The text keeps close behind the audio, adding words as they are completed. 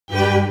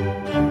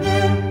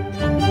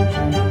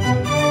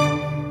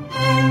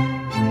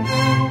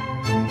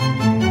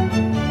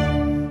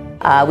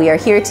We are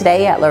here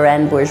today at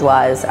Lorène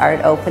Bourgeois'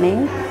 art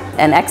opening,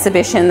 an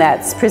exhibition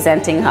that's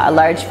presenting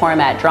large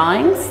format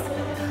drawings.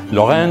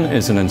 Lorène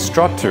is an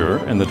instructor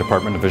in the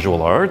Department of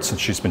Visual Arts, and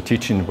she's been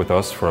teaching with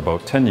us for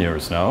about 10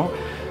 years now.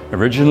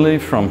 Originally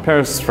from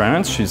Paris,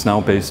 France, she's now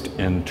based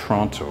in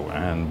Toronto,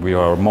 and we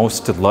are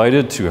most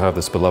delighted to have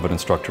this beloved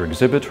instructor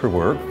exhibit her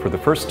work for the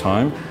first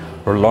time,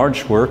 her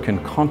large work in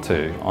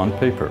Conte on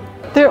paper.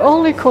 They're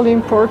all equally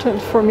important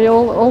for me,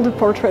 all the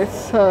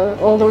portraits,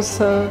 all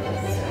those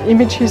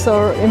images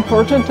are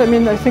important. I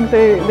mean, I think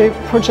they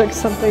project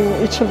something,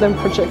 each of them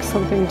projects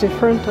something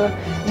different,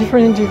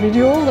 different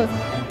individual.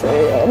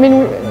 I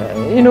mean,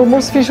 you know,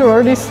 most visual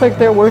artists, like,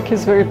 their work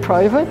is very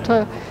private,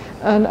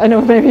 and I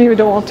know maybe you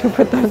don't want to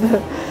put that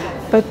there,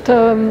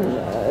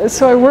 but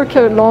so I work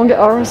long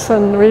hours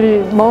and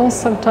really months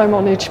sometimes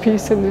on each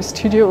piece in the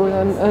studio,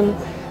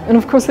 and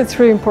of course it's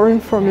really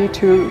important for me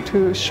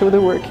to show the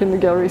work in the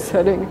gallery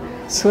setting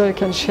so I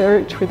can share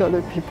it with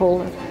other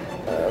people.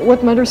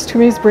 What matters to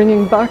me is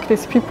bringing back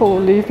these people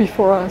who live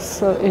before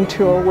us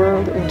into our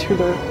world, into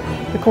the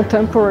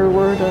contemporary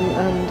world,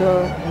 and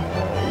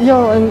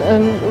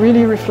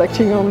really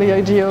reflecting on the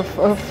idea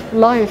of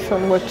life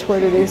and what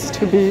it is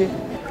to be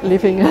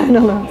living. I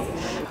don't know.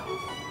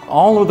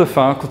 All of the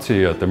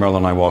faculty at the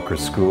Marilyn I Walker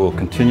School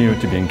continue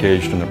to be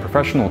engaged in their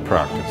professional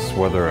practice,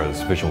 whether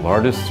as visual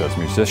artists, as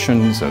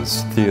musicians,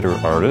 as theatre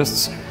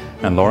artists.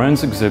 And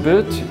Lorène's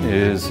exhibit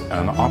is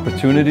an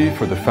opportunity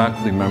for the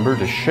faculty member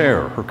to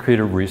share her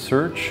creative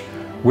research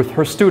with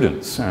her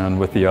students and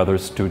with the other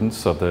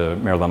students of the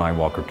Marilyn I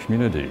Walker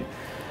community.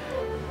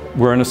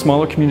 We're in a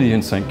smaller community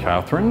in St.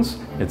 Catharines.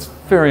 It's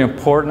very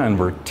important, and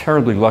we're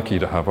terribly lucky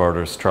to have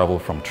artists travel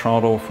from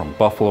Toronto, from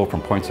Buffalo,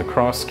 from points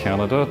across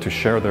Canada to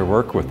share their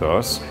work with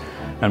us.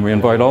 And we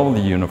invite all of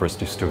the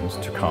university students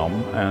to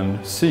come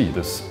and see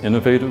this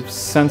innovative,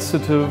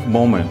 sensitive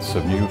moments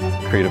of new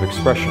creative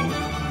expression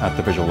at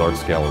the Visual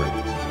Arts Gallery.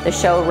 The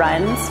show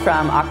runs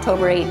from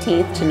October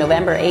 18th to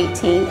November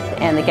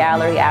 18th, and the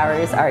gallery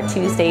hours are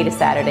Tuesday to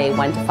Saturday,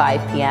 1 to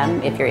 5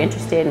 p.m. if you're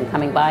interested in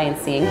coming by and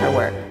seeing her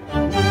work.